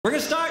We're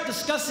going to start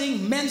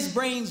discussing men's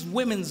brains,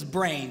 women's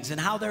brains,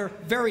 and how they're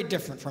very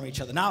different from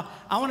each other. Now,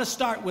 I want to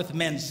start with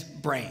men's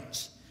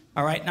brains.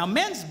 All right? Now,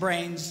 men's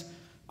brains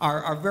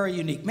are very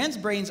unique. Men's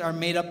brains are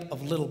made up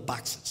of little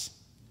boxes.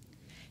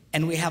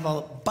 And we have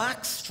a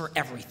box for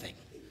everything.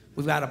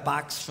 We've got a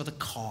box for the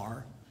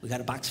car. We've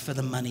got a box for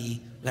the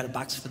money. We've got a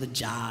box for the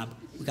job.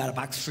 We've got a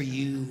box for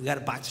you. We've got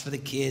a box for the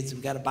kids.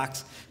 We've got a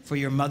box for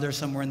your mother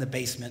somewhere in the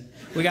basement.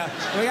 We got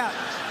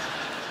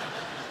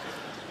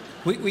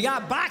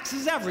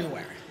boxes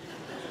everywhere.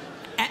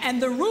 And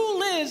the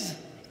rule is,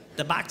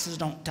 the boxes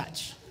don't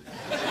touch.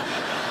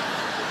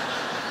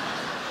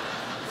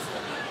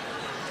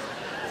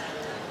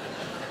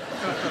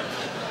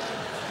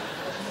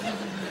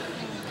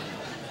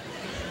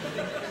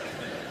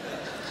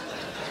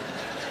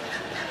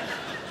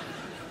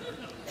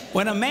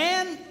 When a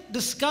man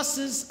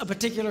discusses a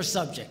particular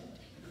subject,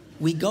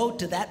 we go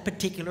to that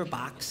particular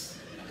box,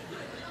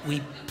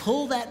 we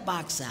pull that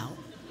box out,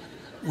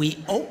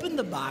 we open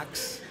the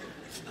box,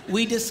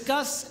 we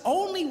discuss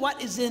only what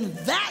is in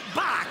that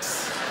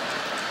box.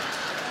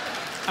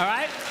 All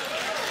right?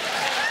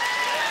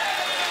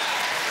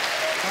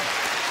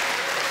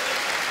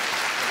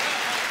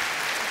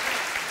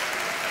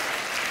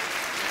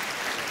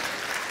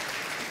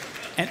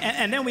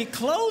 And then we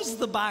close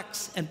the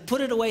box and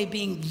put it away,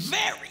 being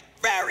very,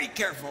 very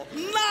careful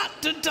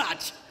not to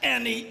touch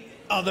any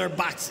other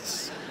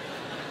boxes.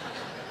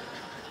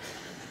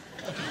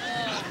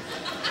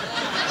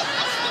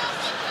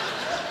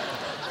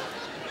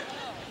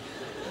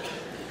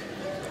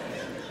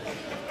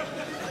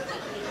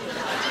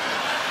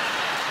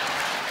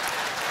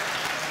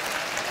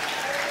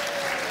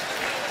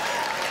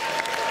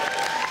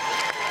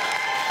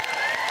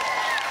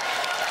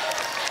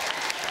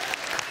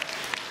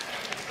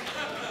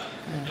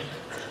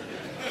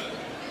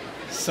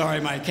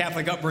 Sorry, my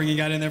Catholic upbringing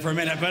got in there for a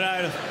minute, but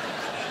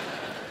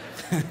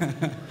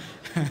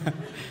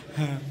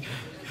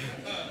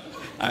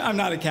I'm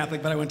not a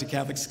Catholic, but I went to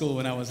Catholic school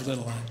when I was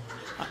little.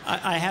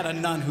 I had a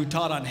nun who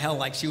taught on hell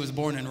like she was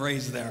born and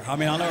raised there. I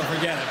mean, I'll never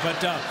forget it,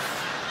 but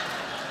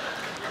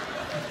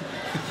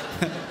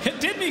it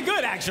did me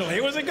good, actually.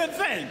 It was a good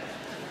thing.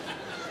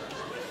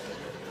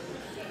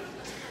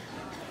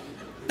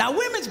 Now,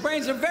 women's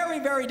brains are very,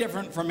 very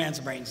different from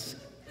men's brains.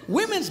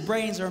 Women's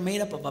brains are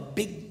made up of a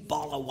big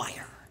ball of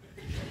wire.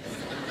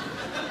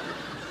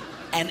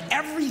 And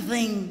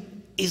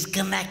everything is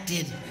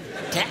connected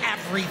to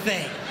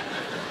everything.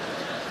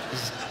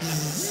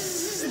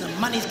 The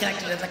money's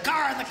connected to the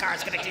car, and the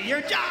car's connected to your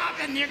job,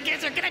 and your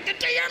kids are connected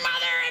to your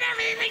mother, and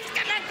everything's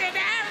connected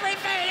to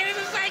everything. It's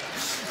just like...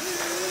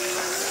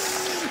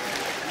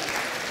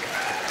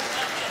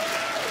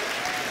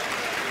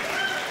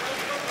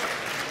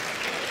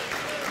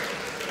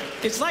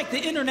 It's like the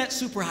internet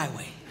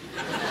superhighway.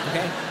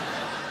 Okay?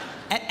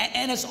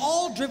 And it's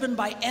all driven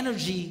by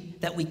energy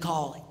that we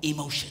call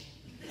emotion.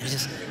 It's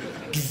just...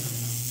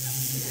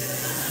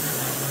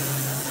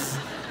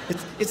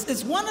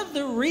 It's one of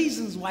the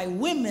reasons why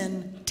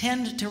women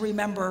tend to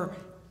remember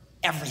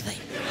everything.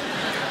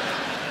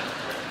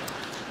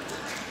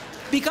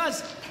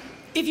 Because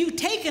if you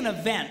take an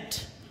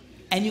event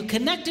and you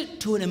connect it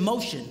to an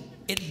emotion,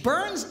 it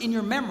burns in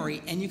your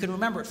memory and you can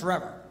remember it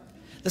forever.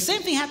 The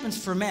same thing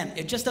happens for men.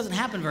 It just doesn't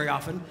happen very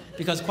often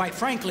because, quite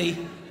frankly,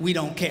 we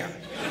don't care.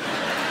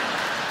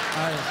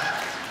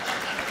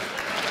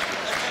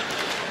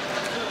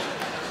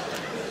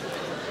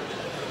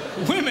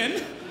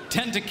 Women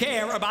tend to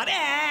care about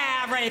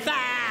everything.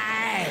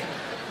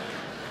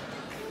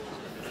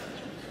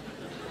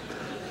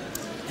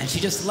 And she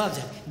just loves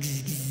it.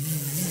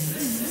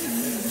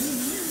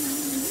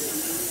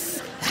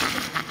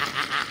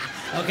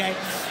 Okay?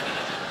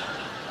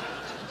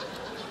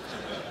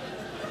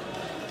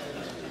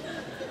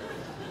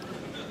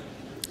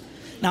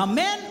 Now,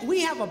 men,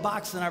 we have a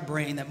box in our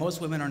brain that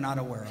most women are not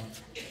aware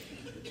of.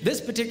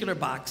 This particular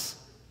box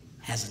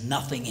has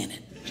nothing in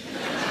it.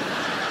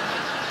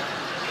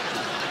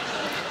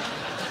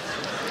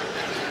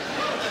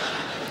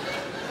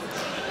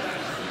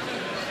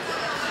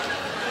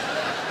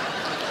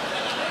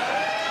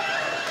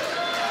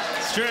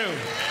 It's true.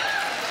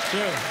 It's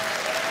true.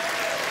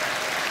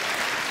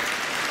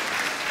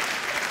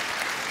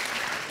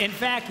 In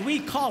fact, we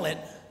call it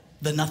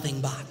the nothing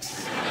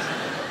box.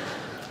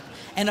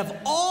 And of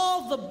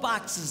all the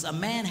boxes a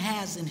man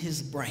has in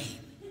his brain,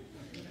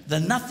 the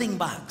nothing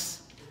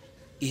box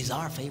is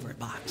our favorite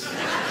box.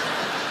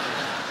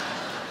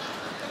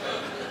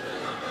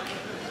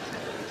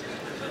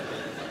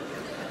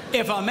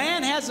 If a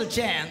man has a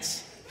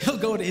chance, he'll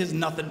go to his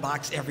nothing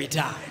box every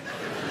time.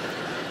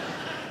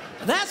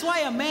 That's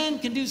why a man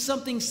can do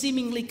something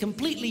seemingly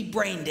completely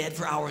brain dead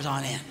for hours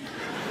on end.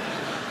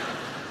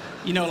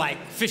 You know, like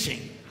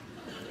fishing.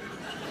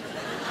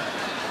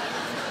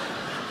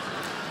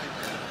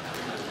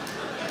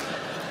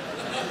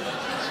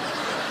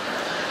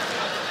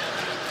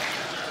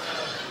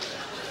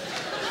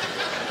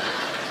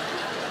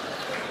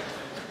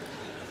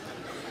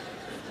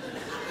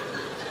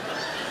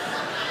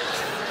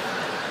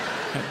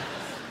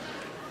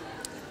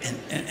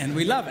 And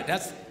we love it.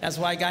 That's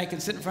why a guy can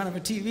sit in front of a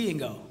TV and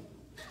go.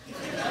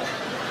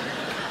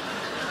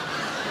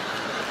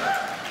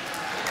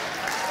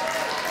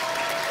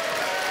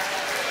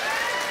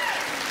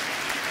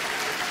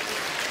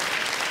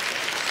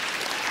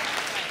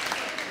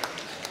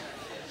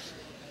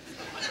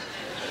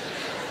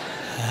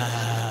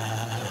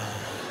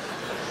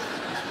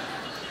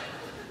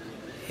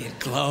 It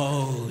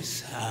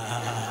glows.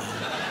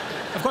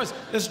 Of course,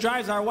 this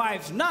drives our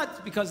wives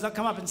nuts because they'll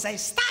come up and say,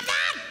 "Stop that!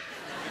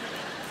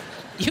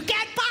 You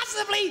can't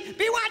possibly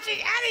be watching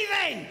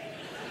anything!"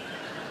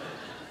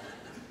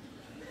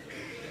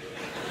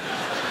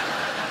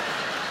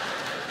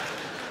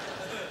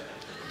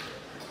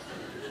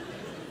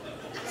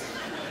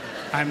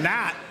 I'm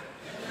not.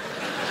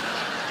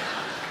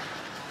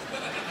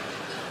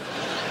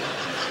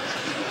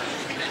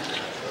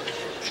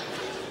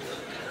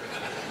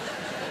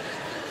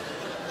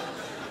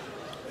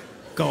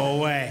 Go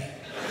away.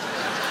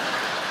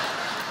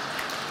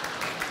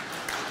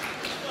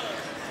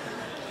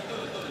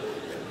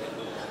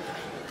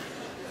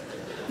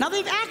 Now,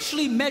 they've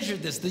actually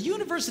measured this. The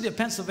University of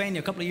Pennsylvania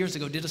a couple of years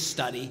ago did a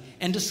study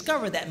and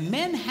discovered that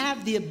men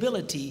have the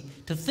ability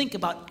to think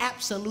about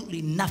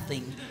absolutely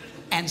nothing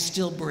and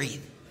still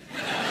breathe.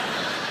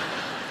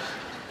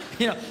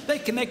 You know, they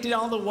connected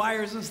all the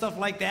wires and stuff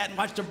like that and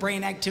watched their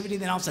brain activity,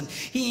 then all of a sudden,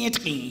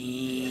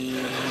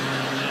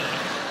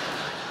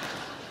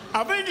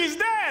 I think he's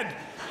dead.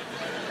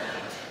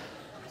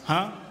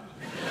 Huh?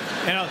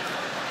 You know,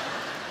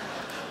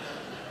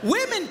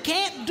 women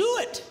can't do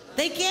it.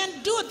 They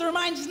can't do it. Their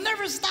minds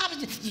never stop.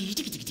 And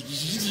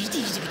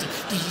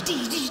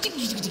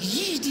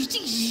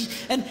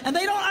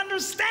they don't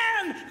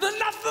understand the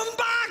nothing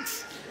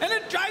box. And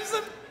it drives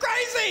them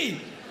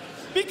crazy.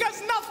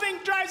 Because nothing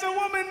drives a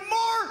woman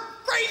more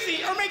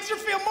crazy or makes her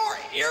feel more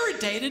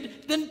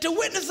irritated than to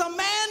witness a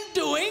man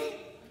doing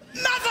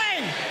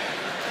nothing.